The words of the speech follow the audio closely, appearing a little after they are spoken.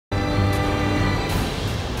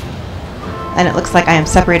And it looks like I am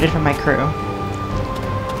separated from my crew.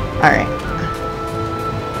 Alright.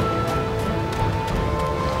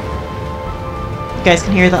 You guys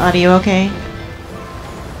can hear the audio okay?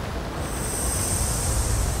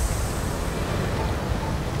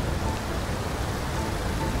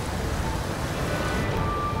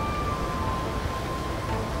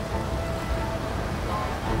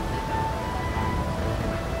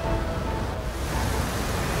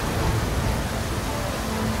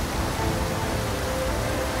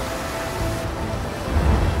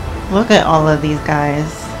 Look at all of these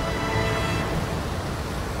guys.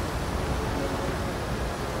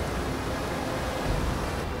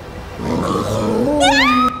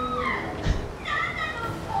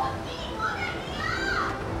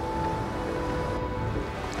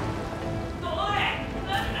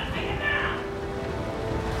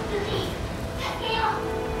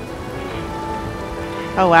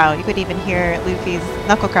 Oh wow, you could even hear Luffy's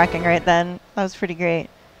knuckle cracking right then. That was pretty great.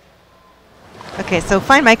 Okay, so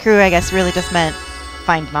find my crew, I guess, really just meant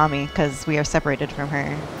find Nami, because we are separated from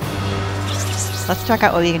her. Let's check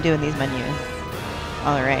out what we can do in these menus.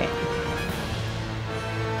 Alright.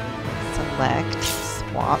 Select,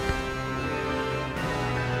 swap.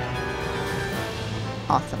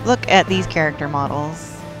 Awesome. Look at these character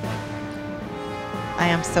models. I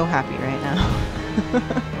am so happy right now.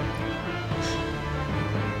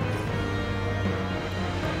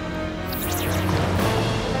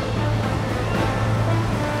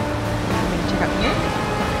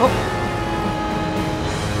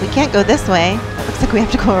 We can't go this way. It looks like we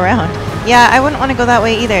have to go around. Yeah, I wouldn't want to go that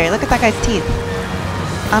way either. Look at that guy's teeth.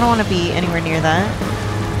 I don't want to be anywhere near that.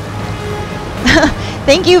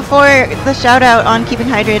 Thank you for the shout out on keeping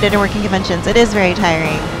hydrated and working conventions. It is very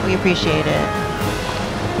tiring. We appreciate it.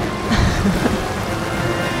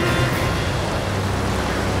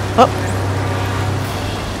 Oh.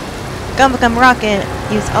 Gum Gum Rocket.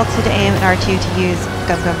 Use Alt2 to aim and R2 to use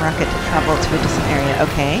Gum Gum Rocket to travel to a distant area.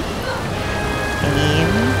 Okay. Aim.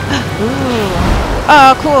 Ooh.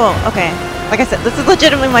 Oh, cool. Okay. Like I said, this is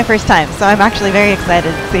legitimately my first time, so I'm actually very excited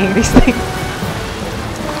seeing these things.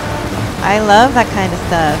 I love that kind of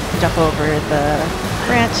stuff. Jump over the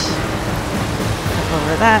branch. Jump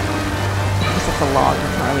over that. This is a log.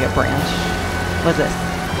 It's not really a branch. What's this?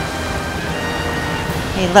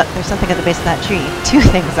 Hey, look. There's something at the base of that tree. Two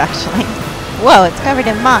things, actually. Whoa, it's covered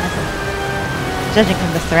in moss. Judging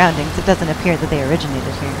from the surroundings, it doesn't appear that they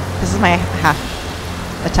originated here. This is my half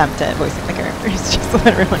attempt at voicing the characters, just so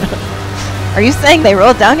everyone knows. Are you saying they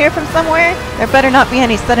rolled down here from somewhere? There better not be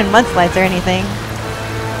any sudden mudslides or anything.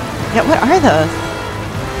 Yeah, what are those?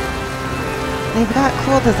 They've got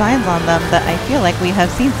cool designs on them that I feel like we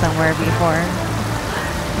have seen somewhere before.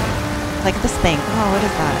 Like this thing. Oh, what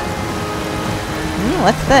is that?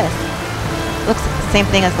 What's this? Looks like the same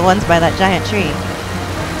thing as the ones by that giant tree.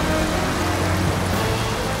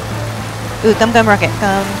 Ooh, Gum Gum Rocket.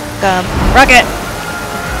 Gum Gum Rocket!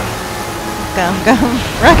 Gum Gum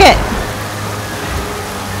Rocket!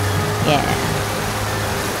 Yeah.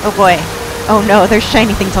 Oh boy. Oh no, there's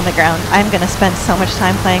shiny things on the ground. I'm gonna spend so much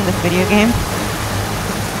time playing this video game.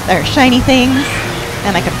 There are shiny things,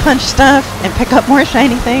 and I can punch stuff, and pick up more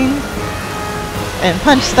shiny things, and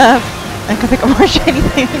punch stuff, and can pick up more shiny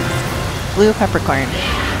things. Blue peppercorn.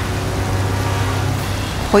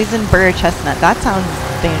 Poison burr chestnut. That sounds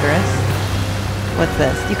dangerous. What's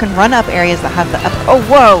this? You can run up areas that have the up. Oh,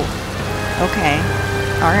 whoa! Okay.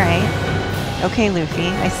 Alright. Okay, Luffy.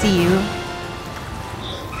 I see you.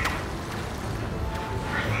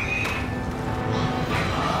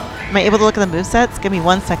 Am I able to look at the movesets? Give me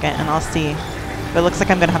 1 second and I'll see. But it looks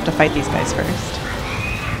like I'm gonna have to fight these guys first.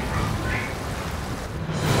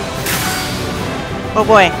 Oh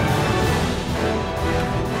boy.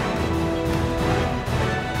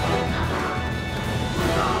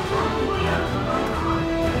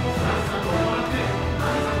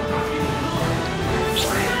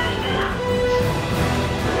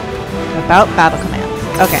 About battle commands.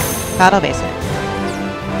 Okay, battle basics.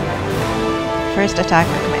 First attack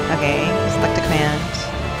or command. Okay, select a command.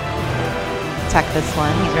 Attack this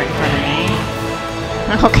one. He's right in front of me.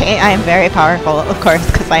 Okay, I am very powerful, of course,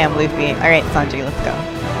 because I am Luffy. Alright, Sanji, let's go.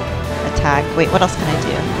 Attack. Wait, what else can I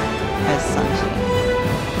do as Sanji?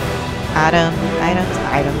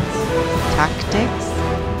 Items. Tactics.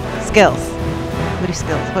 Skills. What do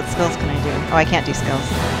skills? What skills can I do? Oh, I can't do skills.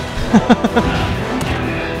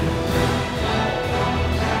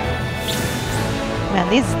 Man,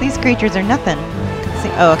 these creatures are nothing.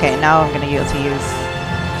 Oh, okay, now I'm gonna be able to use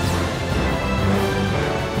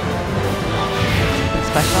something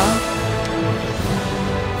special.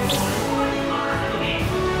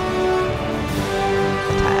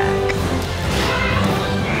 Attack.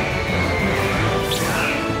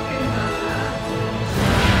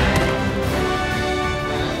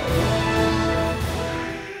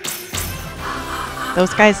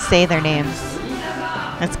 Those guys say their names.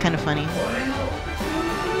 That's kind of funny.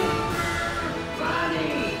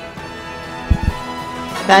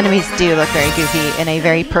 The enemies do look very goofy in a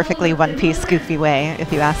very perfectly One Piece goofy way,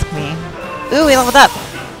 if you ask me. Ooh, we leveled up!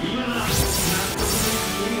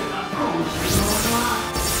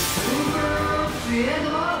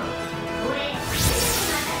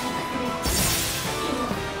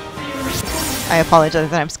 I apologize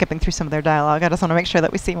that I'm skipping through some of their dialogue. I just want to make sure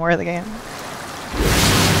that we see more of the game.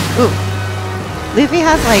 Ooh. Luffy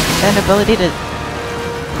has like an ability to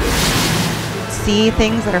see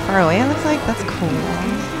things that are far away, it looks like. That's cool.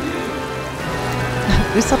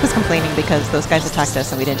 Usopp is complaining because those guys attacked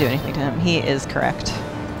us and we didn't do anything to him. He is correct.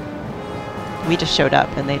 We just showed up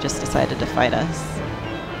and they just decided to fight us.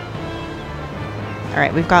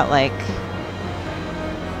 Alright, we've got like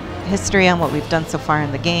history on what we've done so far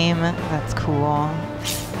in the game. That's cool.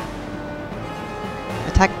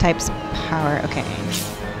 Attack types, power, okay.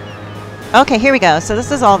 Okay, here we go. So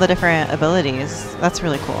this is all the different abilities. That's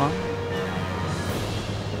really cool.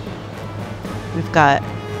 We've got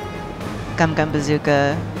Gum Gum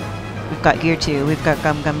Bazooka, we've got Gear 2, we've got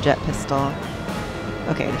Gum Gum Jet Pistol.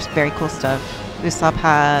 Okay, there's very cool stuff. Usopp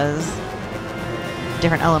has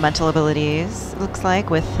different elemental abilities, it looks like,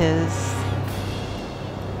 with his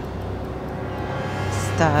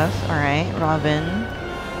stuff. Alright, Robin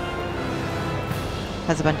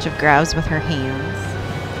has a bunch of grabs with her hands.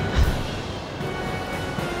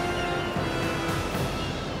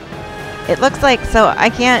 It looks like, so I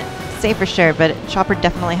can't say for sure, but Chopper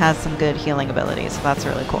definitely has some good healing abilities, so that's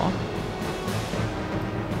really cool.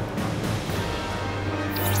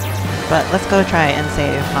 But let's go try and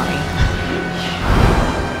save Nami.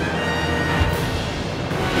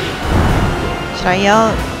 Should I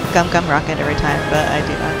yell Gum Gum Rocket every time? But I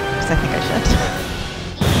do that, because I think I should.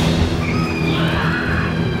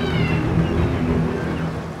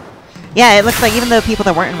 Yeah, it looks like even the people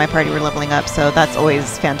that weren't in my party were leveling up, so that's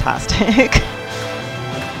always fantastic.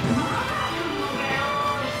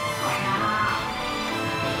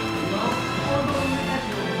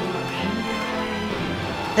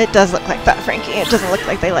 It does look like that, Frankie. It doesn't look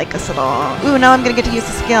like they like us at all. Ooh, now I'm gonna get to use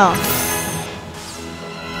the skill.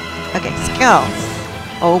 Okay, skills.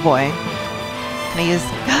 Oh boy. Can I use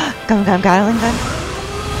Gum Gum Gatling Gun?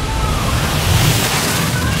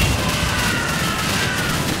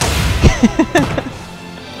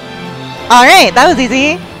 Alright, that was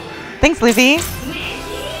easy. Thanks, Luffy.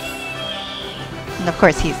 And of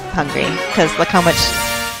course he's hungry, because look how much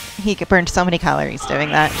he burned so many calories doing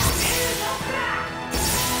that.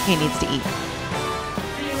 He needs to eat.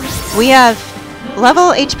 We have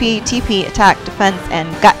level, HP, TP, attack, defense, and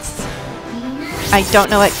guts. I don't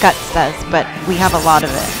know what guts does, but we have a lot of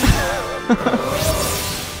it.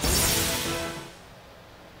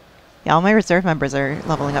 Yeah, all my reserve members are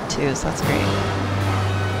leveling up too, so that's great.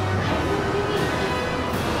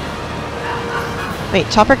 Wait,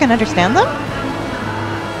 Chopper can understand them?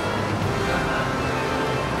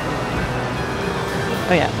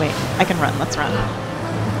 Oh yeah, wait, I can run, let's run.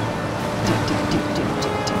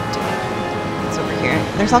 It's over here.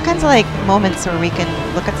 There's all kinds of like moments where we can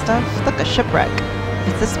look at stuff. Look, a shipwreck.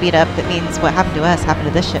 It's the speed up. It means what happened to us happened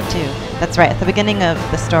to this ship too. That's right. At the beginning of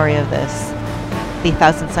the story of this, the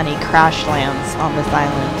Thousand Sunny crash lands on this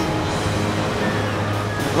island.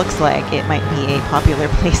 It looks like it might be a popular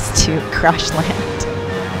place to crash land.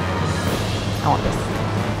 I want this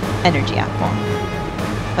energy apple.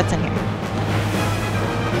 What's in here?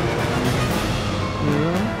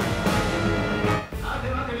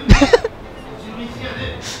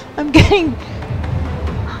 I'm getting...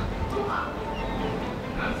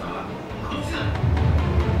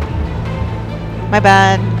 My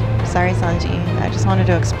bad. Sorry, Sanji. I just wanted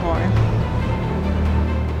to explore.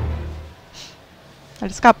 I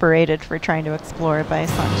just got berated for trying to explore by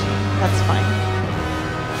Sanji. That's fine.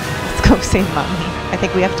 Let's go save Mommy. I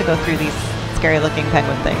think we have to go through these scary-looking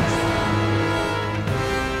penguin things.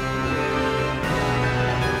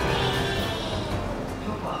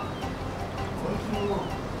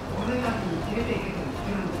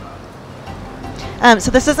 So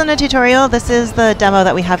this isn't a tutorial, this is the demo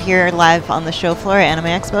that we have here live on the show floor at Anime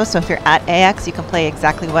Expo. So if you're at AX, you can play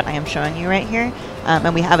exactly what I am showing you right here.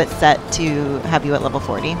 And we have it set to have you at level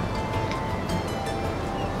 40.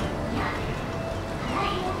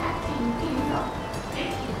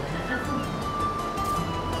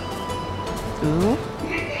 Ooh.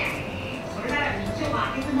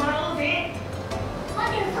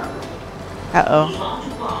 Uh-oh.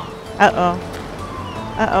 Uh-oh.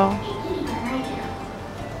 Uh-oh.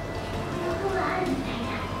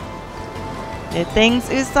 It thinks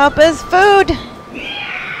Usopp is food!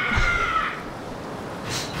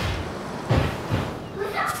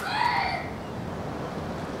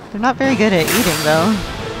 They're not very good at eating, though.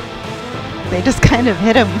 They just kind of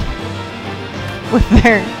hit him with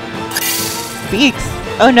their beaks.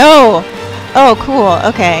 Oh no! Oh, cool.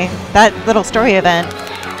 Okay. That little story event.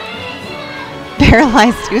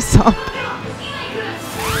 Paralyzed Usopp.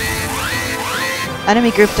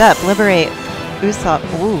 Enemy grouped up. Liberate Usopp.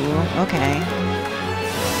 Ooh, okay.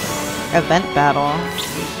 Event battle.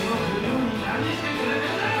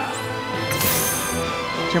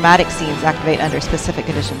 Dramatic scenes activate under specific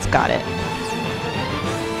conditions. Got it.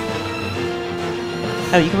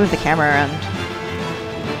 Oh, you can move the camera around.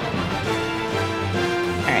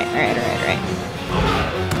 Alright.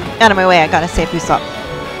 Out of my way, I gotta save Usopp.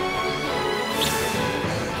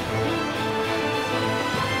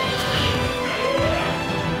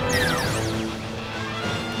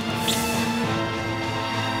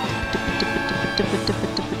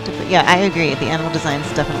 Yeah, I agree. The animal designs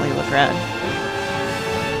definitely look rad.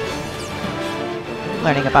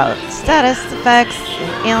 Learning about status effects,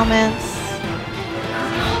 ailments.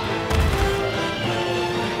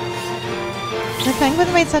 The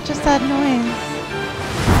penguin made such a sad noise.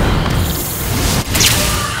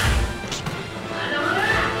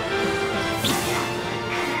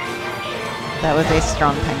 That was a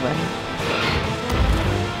strong penguin.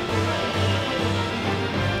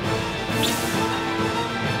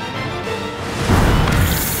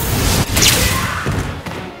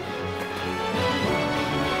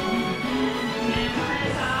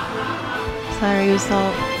 Sorry,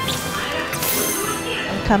 Usopp.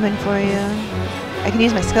 I'm coming for you. I can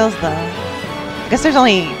use my skills though. I guess there's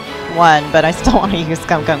only one, but I still want to use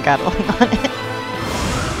Gum Gum Gatling on it.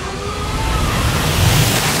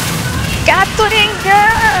 Gatling!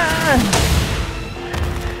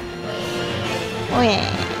 Oh yeah.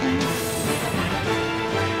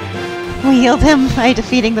 We healed him by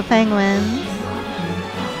defeating the penguins.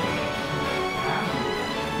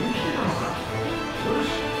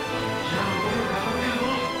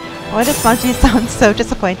 Why does Spongy sound so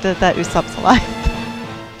disappointed that Usopp's alive?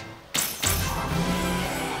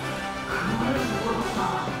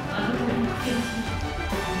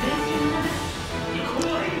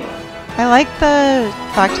 I like the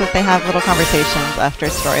fact that they have little conversations after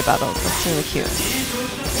story battles. That's really cute.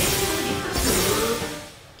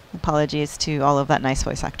 Apologies to all of that nice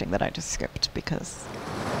voice acting that I just skipped because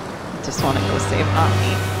I just want to go save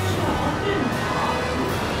Nami.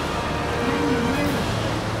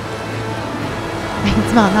 I can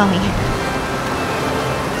smell Nami.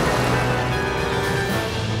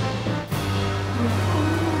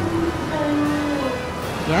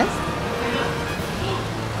 Yes?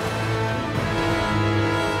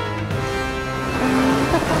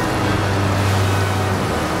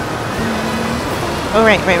 Oh,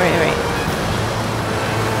 right. I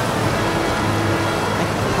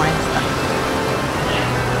can find stuff.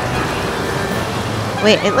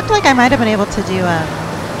 Wait, it looked like I might have been able to do,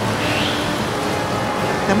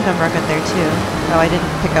 Gum Gum broke out there too. Oh, I didn't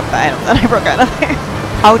pick up the item that I broke out of there.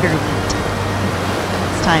 Powder wheat.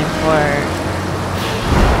 It's time for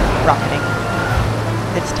rocketing.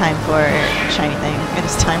 It's time for shiny thing. It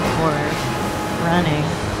is time for running.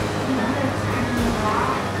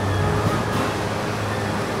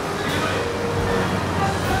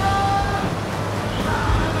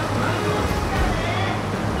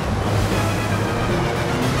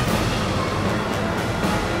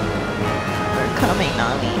 Coming,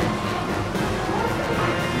 Nami.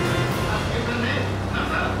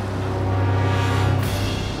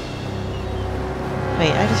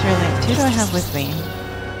 Wait, I just realized, who do I have with me?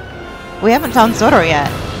 We haven't found Zoro yet.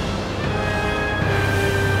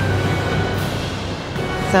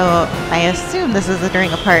 So, I assume this is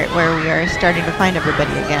during a part where we are starting to find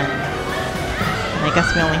everybody again. And I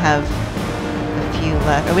guess we only have a few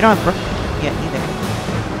left. Oh, we don't have Brook yet either.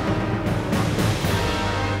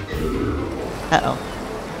 Uh-oh.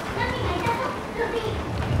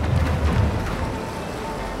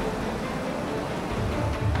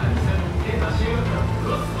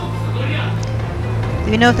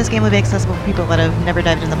 Do you know if this game would be accessible for people that have never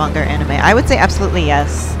dived into manga or anime? I would say absolutely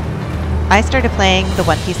yes. I started playing the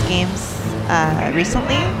One Piece games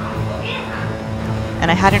recently, and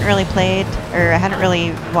I hadn't really played, or I hadn't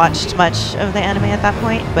really watched much of the anime at that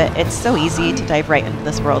point, but it's so easy to dive right into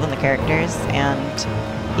this world and the characters, and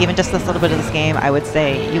even just this little bit of this game, I would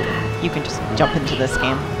say you can just jump into this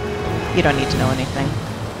game. You don't need to know anything.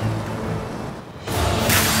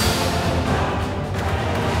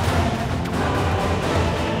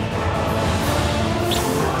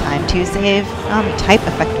 Time to save. Type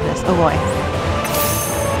effectiveness. Oh boy.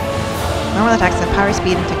 Normal attacks have power,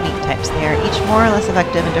 speed, and technique types. They are each more or less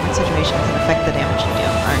effective in different situations and affect the damage you do.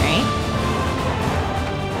 Alright.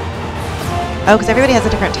 Oh, because everybody has a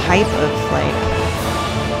different type of, like...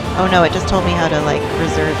 Oh no, it just told me how to, like,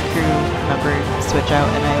 reserve crew member switch out,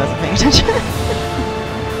 and I wasn't paying attention.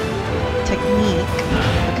 Technique.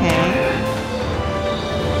 Okay.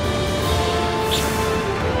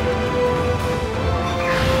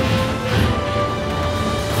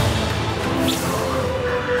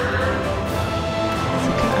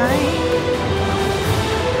 So can I...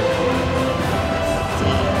 Let's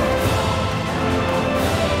see.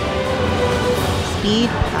 Speed,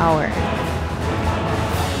 power.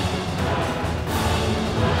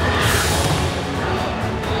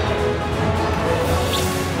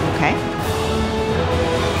 Okay.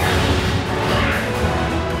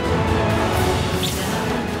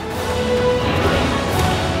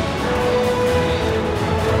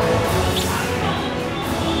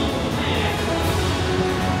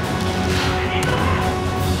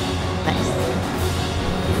 Nice.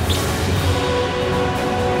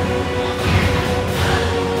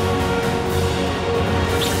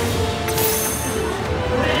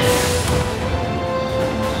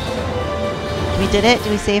 We did it?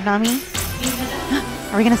 Did we save Nami?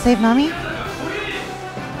 Are we gonna save Nami?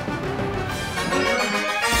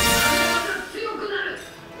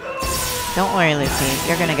 Don't worry, Lucy.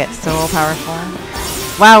 You're gonna get so powerful.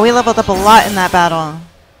 Wow, we leveled up a lot in that battle.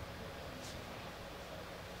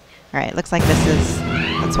 Alright, looks like this is...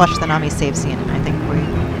 Let's watch the Nami save scene, and I think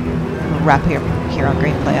we'll wrap here on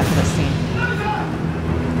gameplay after this scene.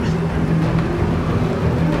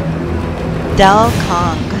 Del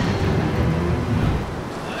Kong.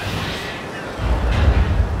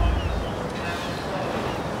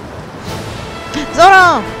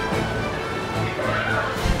 Zoro!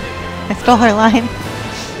 I stole her line.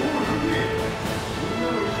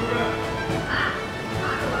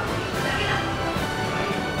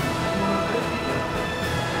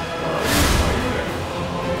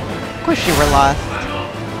 Of course you were lost.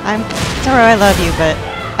 Zoro, I love you, but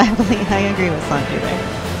I agree with Sanju there.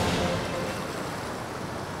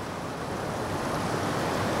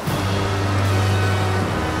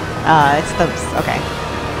 It's those. Okay.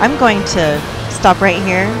 I'm going to stop right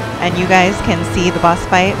here, and you guys can see the boss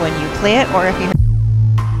fight when you play it, or if you